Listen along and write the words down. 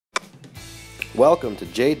Welcome to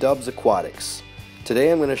J-Dubs Aquatics. Today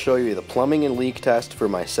I'm going to show you the plumbing and leak test for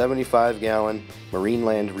my 75-gallon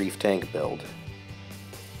MARINELAND reef tank build.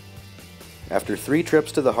 After 3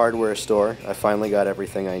 trips to the hardware store, I finally got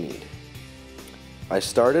everything I need. I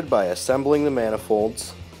started by assembling the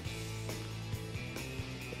manifolds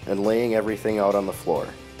and laying everything out on the floor.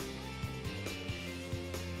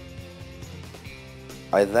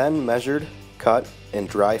 I then measured, cut, and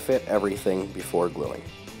dry fit everything before gluing.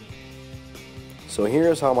 So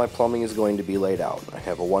here is how my plumbing is going to be laid out. I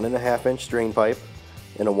have a 1.5 inch drain pipe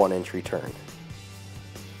and a 1 inch return.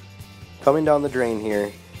 Coming down the drain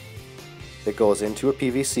here, it goes into a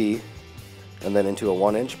PVC and then into a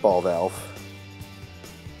 1 inch ball valve.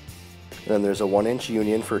 And then there's a 1 inch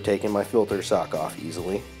union for taking my filter sock off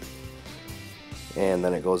easily. And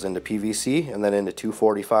then it goes into PVC and then into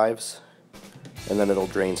 245s, and then it'll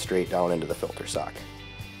drain straight down into the filter sock.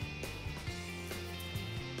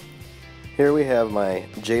 Here we have my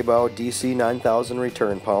J-Bow DC 9000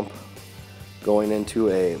 return pump going into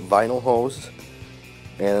a vinyl hose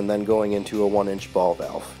and then going into a 1 inch ball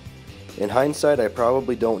valve. In hindsight, I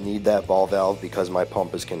probably don't need that ball valve because my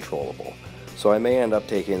pump is controllable, so I may end up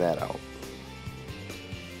taking that out.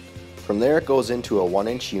 From there it goes into a 1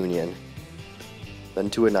 inch union, then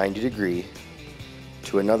to a 90 degree,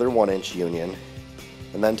 to another 1 inch union,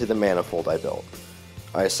 and then to the manifold I built.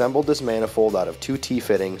 I assembled this manifold out of 2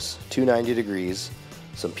 T-fittings, 2 90 degrees,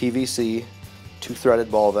 some PVC, 2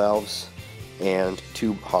 threaded ball valves, and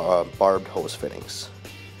 2 barbed hose fittings.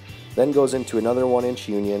 Then goes into another 1 inch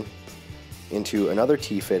union, into another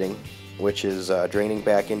T-fitting, which is draining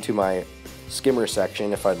back into my skimmer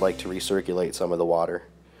section if I'd like to recirculate some of the water.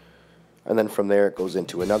 And then from there it goes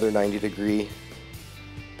into another 90 degree,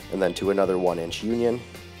 and then to another 1 inch union,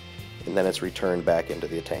 and then it's returned back into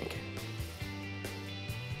the tank.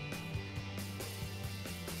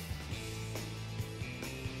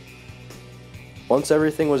 Once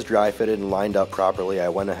everything was dry fitted and lined up properly, I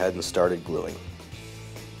went ahead and started gluing.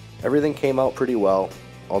 Everything came out pretty well,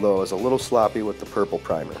 although it was a little sloppy with the purple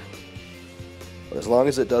primer. But as long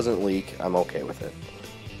as it doesn't leak, I'm okay with it.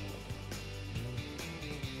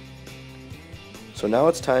 So now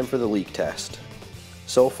it's time for the leak test.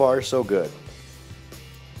 So far, so good.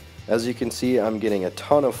 As you can see, I'm getting a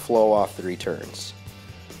ton of flow off the returns.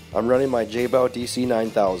 I'm running my J-Bow DC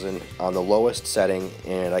 9000 on the lowest setting,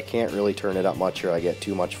 and I can't really turn it up much or I get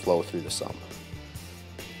too much flow through the sump.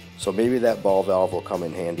 So maybe that ball valve will come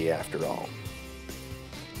in handy after all.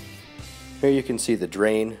 Here you can see the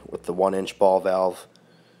drain with the 1 inch ball valve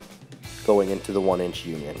going into the 1 inch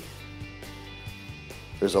union.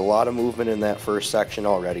 There's a lot of movement in that first section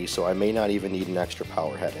already, so I may not even need an extra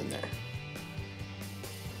power head in there.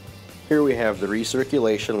 Here we have the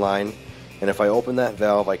recirculation line, and if I open that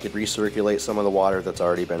valve I could recirculate some of the water that's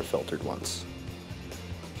already been filtered once.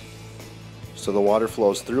 So the water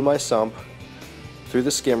flows through my sump, through the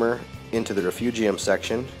skimmer, into the refugium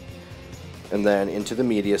section, and then into the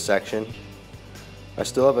media section. I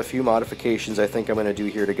still have a few modifications I think I'm going to do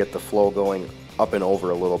here to get the flow going up and over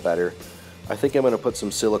a little better. I think I'm going to put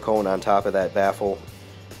some silicone on top of that baffle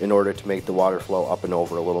in order to make the water flow up and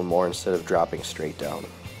over a little more instead of dropping straight down.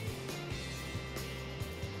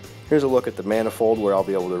 Here's a look at the manifold where I'll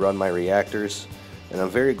be able to run my reactors, and I'm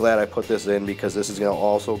very glad I put this in because this is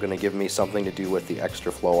also going to give me something to do with the extra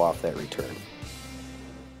flow off that return.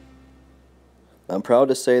 I'm proud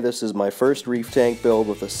to say this is my first reef tank build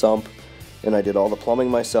with a sump, and I did all the plumbing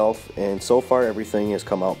myself, and so far everything has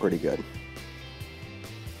come out pretty good.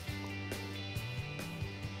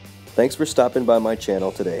 Thanks for stopping by my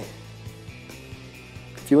channel today.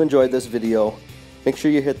 If you enjoyed this video, make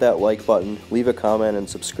sure you hit that like button, leave a comment, and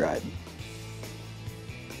subscribe.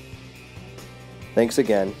 Thanks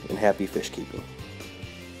again, and happy fish keeping.